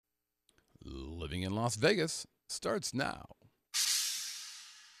Living in Las Vegas starts now.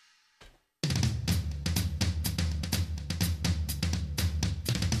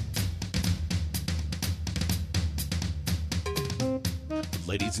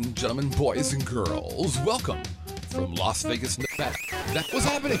 Ladies and gentlemen, boys and girls, welcome from Las Vegas, Nevada. That was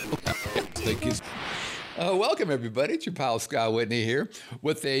happening. Thank you. Welcome, everybody. It's your pal, Scott Whitney, here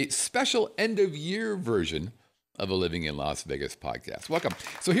with a special end-of-year version of a Living in Las Vegas podcast. Welcome.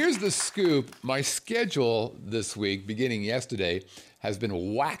 So here's the scoop. My schedule this week, beginning yesterday, has been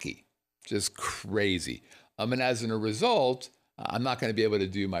wacky, just crazy. And as a result, I'm not going to be able to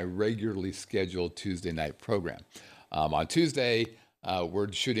do my regularly scheduled Tuesday night program. On Tuesday,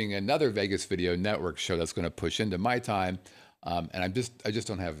 we're shooting another Vegas Video Network show that's going to push into my time, and I just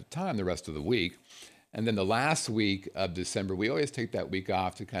don't have time the rest of the week. And then the last week of December, we always take that week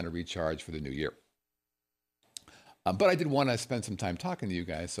off to kind of recharge for the new year. But I did want to spend some time talking to you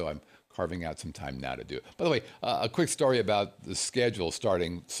guys, so I'm carving out some time now to do it. By the way, a quick story about the schedule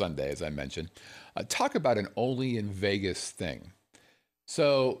starting Sunday, as I mentioned. Talk about an only in Vegas thing.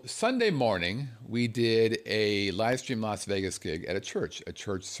 So Sunday morning, we did a live stream Las Vegas gig at a church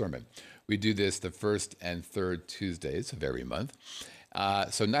sermon. We do this the first and third Tuesdays of every month.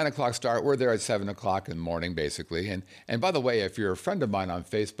 So 9 o'clock start, we're there at 7 o'clock in the morning, basically. And by the way, if you're a friend of mine on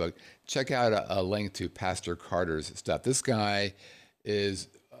Facebook, check out a link to Pastor Carter's stuff. This guy is,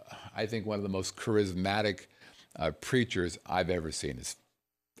 I think, one of the most charismatic preachers I've ever seen. It's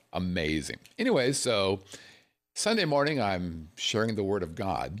amazing. Anyway, so Sunday morning, I'm sharing the Word of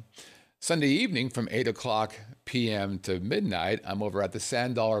God. Sunday evening from 8 o'clock p.m. to midnight, I'm over at the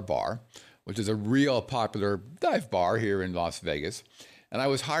Sand Dollar Bar, which is a real popular dive bar here in Las Vegas. And I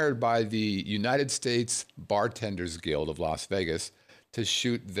was hired by the United States Bartenders Guild of Las Vegas to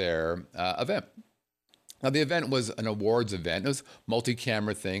shoot their event. Now, the event was an awards event. It was a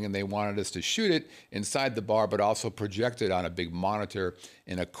multi-camera thing, and they wanted us to shoot it inside the bar, but also project it on a big monitor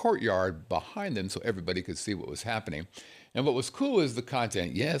in a courtyard behind them so everybody could see what was happening. And what was cool is the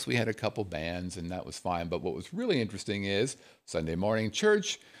content. Yes, we had a couple bands, and that was fine. But what was really interesting is Sunday morning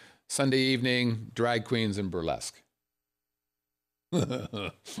church, Sunday evening drag queens and burlesque.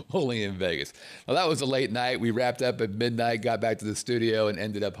 Only in Vegas. Well, that was a late night. We wrapped up at midnight, got back to the studio, and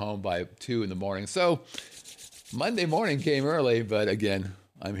ended up home by 2 in the morning. So Monday morning came early, but again,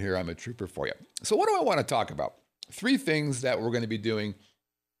 I'm here. I'm a trooper for you. So what do I want to talk about? 3 things that we're going to be doing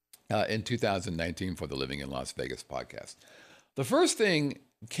in 2019 for the Living in Las Vegas podcast. The first thing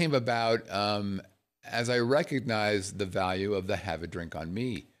came about as I recognized the value of the Have a Drink on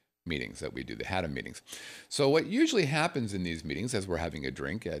Me meetings that we do, the HADA meetings. So what usually happens in these meetings as we're having a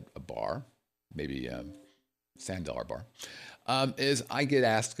drink at a bar, maybe Sand Dollar Bar, is I get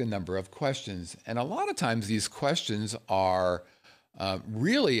asked a number of questions. And a lot of times these questions are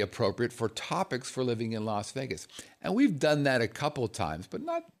really appropriate for topics for living in Las Vegas. And we've done that a couple of times, but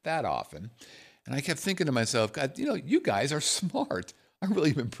not that often. And I kept thinking to myself, God, you guys are smart. I'm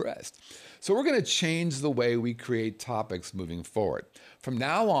really impressed. So we're going to change the way we create topics moving forward. From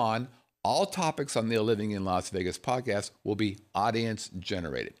now on, all topics on the Living in Las Vegas podcast will be audience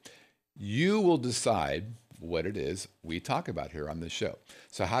generated. You will decide what it is we talk about here on the show.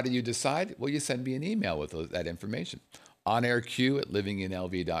 So how do you decide? Well, you send me an email with that information.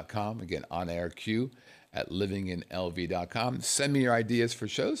 onairq@livinginlv.com. Again, onairq@livinginlv.com. Send me your ideas for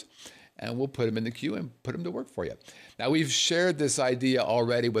shows, and we'll put them in the queue and put them to work for you. Now, we've shared this idea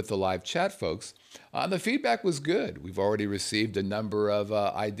already with the live chat folks. The feedback was good. We've already received a number of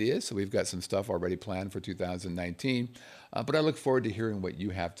ideas, so we've got some stuff already planned for 2019. But I look forward to hearing what you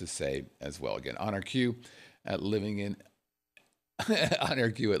have to say as well. Again,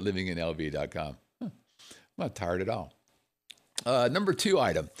 onairq@livinginlv.com. I'm not tired at all. Number 2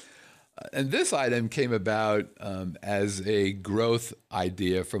 item. And this item came about as a growth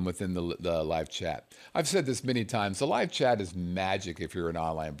idea from within the live chat. I've said this many times. The live chat is magic if you're an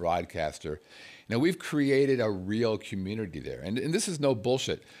online broadcaster. We've created a real community there. And this is no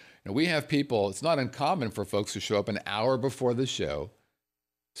bullshit. We have people, it's not uncommon for folks to show up an hour before the show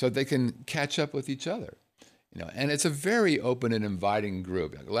so that they can catch up with each other. And it's a very open and inviting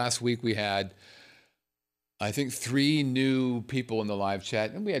group. Last week we had, I think, 3 new people in the live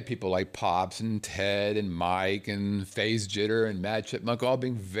chat, and we had people like Pops and Ted and Mike and FaZe Jitter and Mad Chipmunk all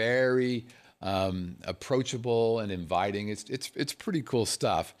being very approachable and inviting. It's pretty cool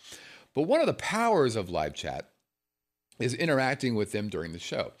stuff. But one of the powers of live chat is interacting with them during the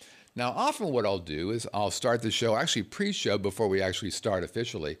show. Now, often what I'll do is I'll start the show, actually pre-show before we actually start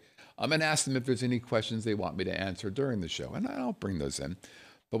officially, and ask them if there's any questions they want me to answer during the show, and I'll bring those in.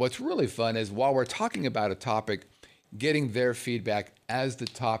 But what's really fun is while we're talking about a topic, getting their feedback as the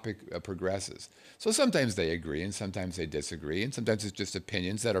topic progresses. So sometimes they agree and sometimes they disagree, and sometimes it's just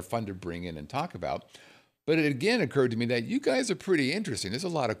opinions that are fun to bring in and talk about. But it again occurred to me that you guys are pretty interesting. There's a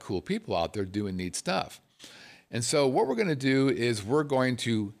lot of cool people out there doing neat stuff. And so what we're going to do is we're going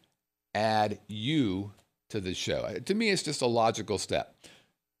to add you to the show. To me, it's just a logical step.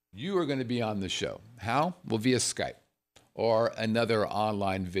 You are going to be on the show. How? Well, via Skype or another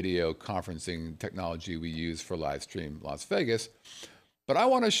online video conferencing technology we use for live stream Las Vegas. But I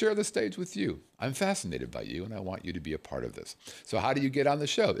want to share the stage with you. I'm fascinated by you, and I want you to be a part of this. So how do you get on the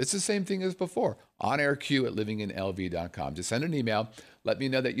show? It's the same thing as before. onairq@livinginlv.com. Just send an email. Let me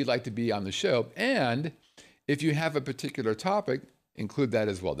know that you'd like to be on the show. And if you have a particular topic, include that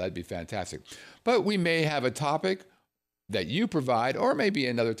as well. That'd be fantastic. But we may have a topic that you provide, or maybe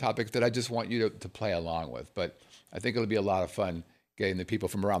another topic that I just want you to play along with. But I think it'll be a lot of fun getting the people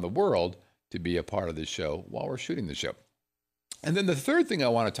from around the world to be a part of the show while we're shooting the show. And then the third thing I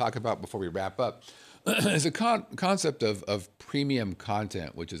want to talk about before we wrap up is a concept of premium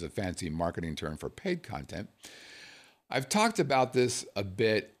content, which is a fancy marketing term for paid content. I've talked about this a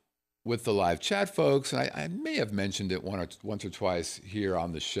bit with the live chat folks, and I may have mentioned it once or twice here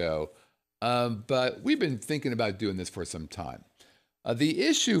on the show, but we've been thinking about doing this for some time. The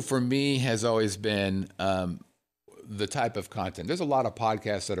issue for me has always been the type of content. There's a lot of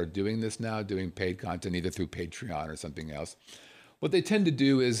podcasts that are doing this now, doing paid content either through Patreon or something else. What they tend to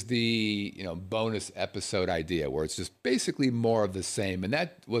do is the bonus episode idea, where it's just basically more of the same, and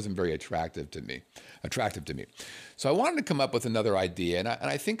that wasn't very attractive to me. So I wanted to come up with another idea, and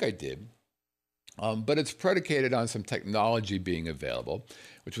I think I did. But it's predicated on some technology being available,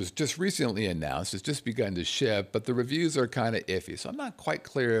 which was just recently announced. It's just begun to ship, but the reviews are kind of iffy. So I'm not quite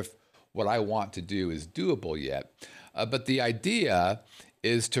clear if what I want to do is doable yet. But the idea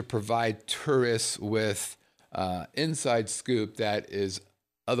is to provide tourists with inside scoop that is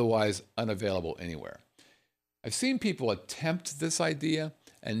otherwise unavailable anywhere. I've seen people attempt this idea,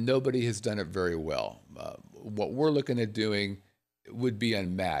 and nobody has done it very well. What we're looking at doing would be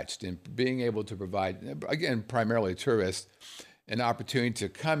unmatched in being able to provide, again, primarily tourists, an opportunity to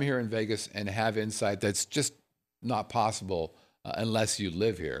come here in Vegas and have insight that's just not possible unless you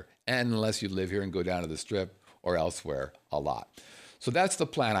live here, and unless you live here and go down to the Strip or elsewhere a lot. So that's the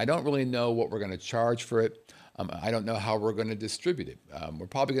plan. I don't really know what we're going to charge for it. I don't know how we're going to distribute it. We're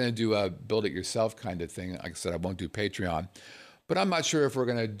probably going to do a build-it-yourself kind of thing. Like I said, I won't do Patreon. But I'm not sure if we're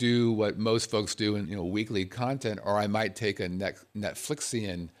going to do what most folks do in weekly content, or I might take a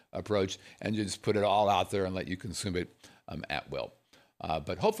Netflixian approach and just put it all out there and let you consume it at will.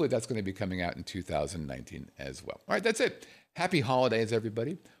 But hopefully that's going to be coming out in 2019 as well. All right, that's it. Happy holidays,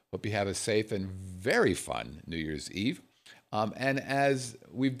 everybody. Hope you have a safe and very fun New Year's Eve. And as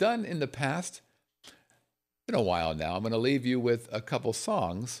we've done in the past, it's been a while now, I'm going to leave you with a couple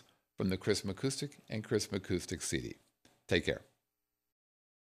songs from the Chris McCustick and Chris McCustick CD. Take care.